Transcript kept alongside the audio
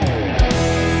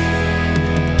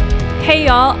Hey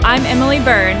y'all, I'm Emily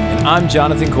Byrne. And I'm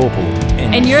Jonathan Corporal.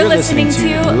 And you're listening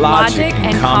to Logic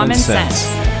and Common Sense.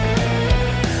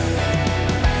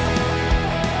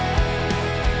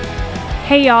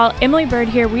 Hey y'all, Emily Byrne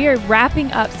here. We are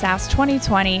wrapping up SAS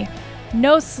 2020.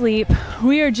 No sleep.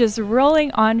 We are just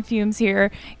rolling on fumes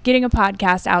here, getting a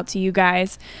podcast out to you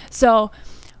guys. So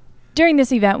during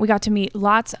this event, we got to meet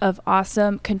lots of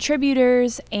awesome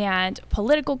contributors and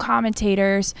political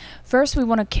commentators. First, we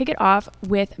want to kick it off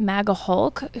with MAGA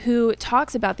Hulk, who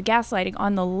talks about the gaslighting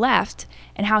on the left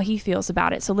and how he feels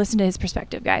about it. So listen to his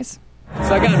perspective, guys.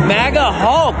 So I got MAGA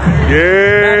Hulk.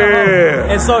 Yeah. MAGA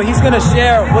Hulk. And so he's going to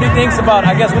share what he thinks about,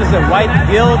 I guess, what is it,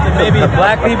 white guilt, and maybe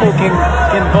black people can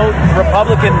vote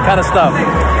Republican kind of stuff.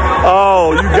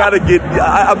 Oh, you got to get,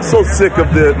 I'm so sick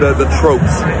of the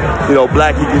tropes. You know,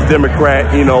 black equals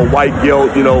Democrat, you know, white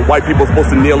guilt, you know, white people are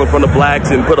supposed to kneel in front of blacks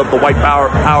and put up the white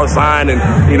power sign. And,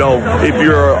 you know, if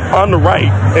you're on the right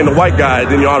and the white guy,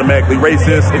 then you're automatically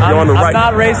racist. If you're on the right.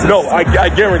 I'm not racist. No, I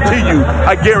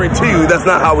guarantee you, that's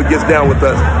not how it gets down with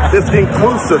us. It's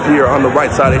inclusive here on the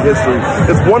right side of history.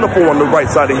 It's wonderful on the right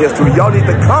side of history. Y'all need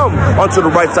to come onto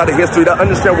the right side of history to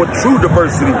understand what true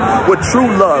diversity, what true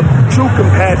love, true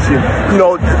compassion, you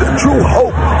know, true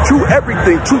hope, true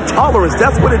everything, true tolerance.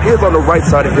 That's what it is on the right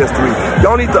side of history.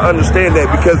 Y'all need to understand that,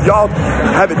 because y'all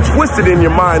have it twisted in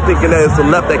your mind thinking that it's the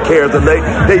left that cares, and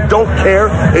they don't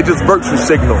care. It just virtue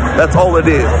signal. That's all it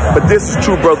is. But this is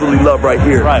true brotherly love right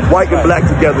here. Right. White and black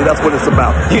together. That's what it's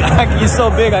about. You're so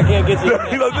big, I can't get you.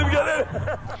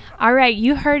 All right,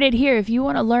 you heard it here. If you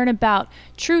want to learn about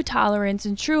true tolerance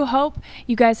and true hope,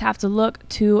 you guys have to look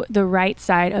to the right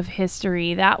side of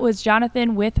history. That was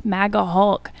Jonathan with MAGA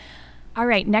Hulk. All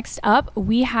right, next up,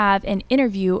 we have an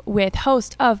interview with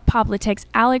host of Politics,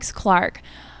 Alex Clark.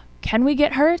 Can we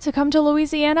get her to come to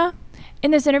Louisiana? In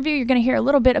this interview, you're going to hear a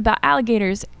little bit about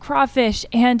alligators, crawfish,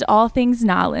 and all things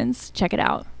Nolans. Check it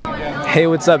out. Hey,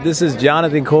 what's up? This is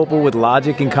Jonathan Corporal with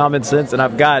Logic and Common Sense, and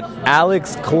I've got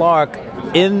Alex Clark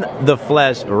in the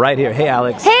flesh right here. Hey,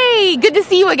 Alex. Hey, good to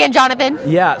see you again, Jonathan.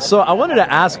 Yeah, so I wanted to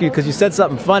ask you, because you said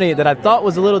something funny that I thought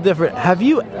was a little different. Have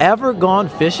you ever gone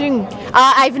fishing?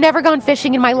 I've never gone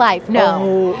fishing in my life,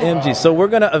 no. OMG. So we're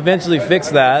going to eventually fix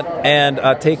that and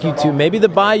take you to maybe the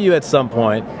bayou at some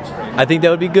point. I think that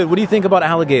would be good. What do you think about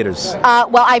alligators?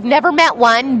 Well, I've never met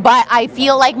one, but I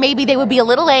feel like maybe they would be a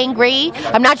little angry.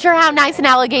 I'm not sure how nice an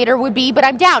alligator would be, but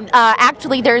I'm down.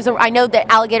 Actually, I know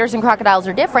that alligators and crocodiles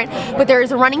are different, but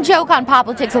there's a running joke on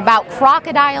Politics about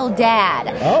Crocodile Dad.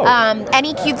 Oh.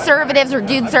 Any conservatives or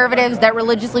dude-servatives that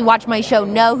religiously watch my show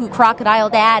know who Crocodile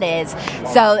Dad is.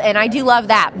 So, and I do love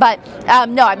that. But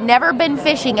no, I've never been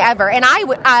fishing ever, and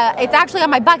it's actually on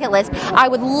my bucket list. I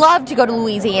would love to go to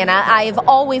Louisiana. I've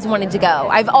always wanted to go.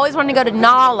 I've always wanted to go to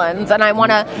Nolans, and I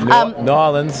want to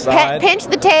Nolans pinch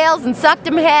the tails and suck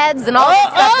them heads and all that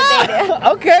stuff that they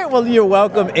do. Okay, well, you're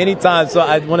welcome anytime. So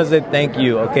I want to say thank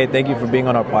you. Okay, thank you for being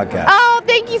on our podcast. Oh,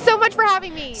 thank you so much for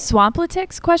having me.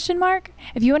 Swamplitics?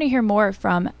 If you want to hear more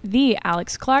from the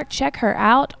Alex Clark, check her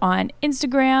out on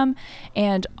Instagram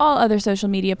and all other social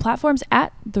media platforms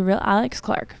at The Real Alex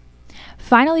Clark.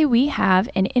 Finally, we have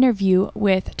an interview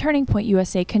with Turning Point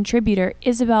USA contributor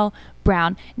Isabel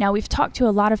Brown. Now, we've talked to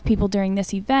a lot of people during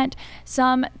this event,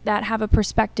 some that have a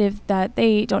perspective that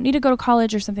they don't need to go to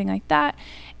college or something like that.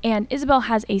 And Isabel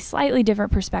has a slightly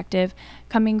different perspective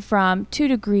coming from 2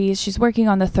 degrees. She's working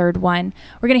on the 3rd one.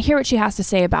 We're going to hear what she has to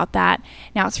say about that.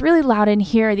 Now, it's really loud in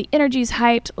here. The energy's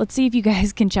hyped. Let's see if you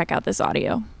guys can check out this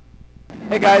audio.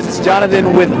 Hey guys, it's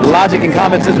Jonathan with Logic and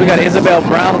Common Sense. We got Isabel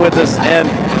Brown with us, and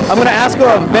I'm going to ask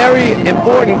her a very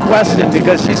important question,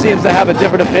 because she seems to have a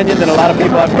different opinion than a lot of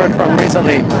people I've heard from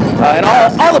recently. And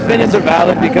all opinions are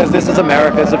valid, because this is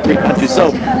America, it's a free country.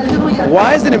 So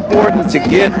why is it important to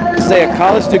get, say, a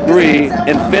college degree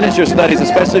and finish your studies,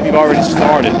 especially if you've already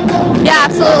started? Yeah,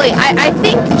 absolutely. I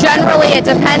think generally it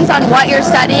depends on what you're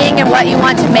studying and what you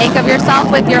want to make of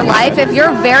yourself with your life. If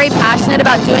you're very passionate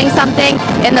about doing something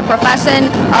in the profession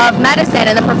of medicine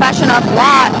and the profession of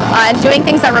law and doing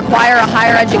things that require a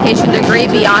higher education degree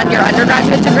beyond your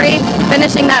undergraduate degree,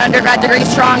 finishing that undergrad degree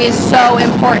strong is so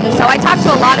important. So I talk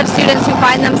to a lot of students who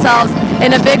find themselves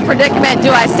in a big predicament.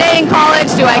 Do I stay in college?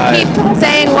 Do I keep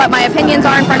saying what my opinions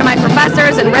are in front of my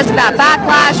professors and risk that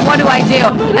backlash? What do I do?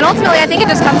 And ultimately, I think it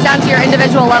just comes down to your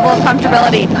individual level of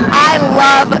comfortability. I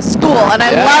love school and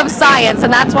I love science,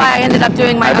 and that's why I ended up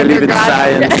doing my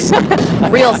undergrad.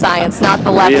 Real science, not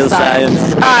the left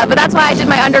science. But that's why I did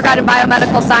my undergrad in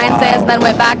biomedical sciences, then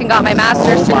went back and got my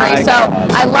master's degree. So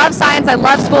I love science, I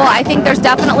love school. I think there's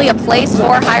definitely a place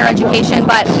for higher education,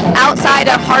 but outside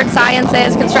of hard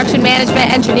sciences, construction management,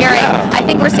 management, engineering. I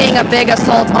think we're seeing a big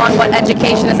assault on what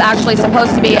education is actually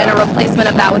supposed to be and a replacement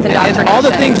of that with indoctrination. And all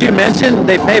the things you mentioned,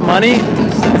 they pay money.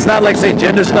 It's not like, say,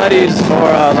 gender studies or,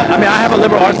 I mean, I have a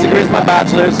liberal arts degree, it's my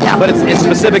bachelor's, but it's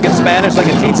specific in Spanish, like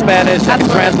I can teach Spanish, I can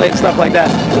translate stuff like that.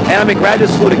 And I'm in graduate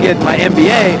school to get my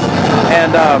MBA,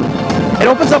 and it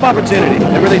opens up opportunity.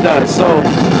 It really does. So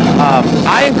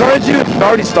I encourage you, if you've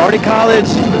already started college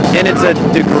and it's a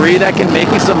degree that can make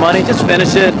you some money, just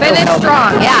finish it. Finish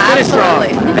strong. Yeah, finish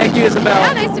absolutely. strong. Thank you, Isabel.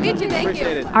 Yeah, nice to meet you. Thank you.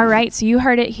 Appreciate it. All right, so you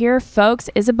heard it here, folks.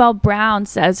 Isabel Brown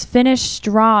says finish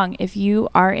strong if you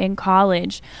are in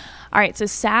college. All right, so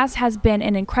SAS has been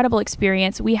an incredible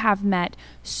experience. We have met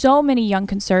so many young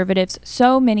conservatives,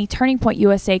 so many Turning Point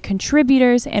USA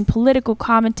contributors and political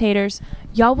commentators.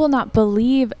 Y'all will not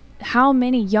believe how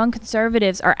many young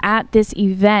conservatives are at this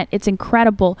event. It's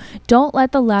incredible. Don't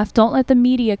let the left, don't let the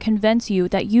media convince you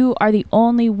that you are the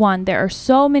only one. There are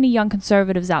so many young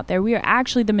conservatives out there. We are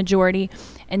actually the majority,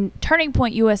 and Turning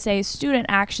Point USA's Student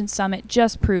Action Summit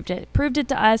just proved it. It proved it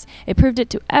to us. It proved it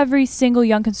to every single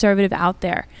young conservative out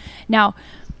there. Now,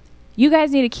 you guys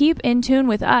need to keep in tune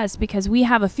with us because we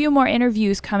have a few more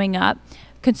interviews coming up.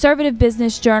 Conservative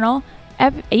Business Journal,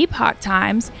 Epoch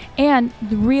Times, and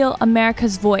The Real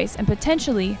America's Voice, and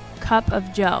potentially Cup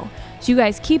of Joe. So you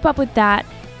guys keep up with that,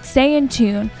 stay in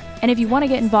tune, and if you want to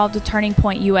get involved with Turning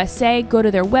Point USA, go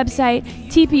to their website,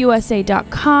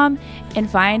 tpusa.com, and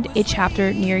find a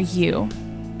chapter near you.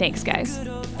 Thanks, guys.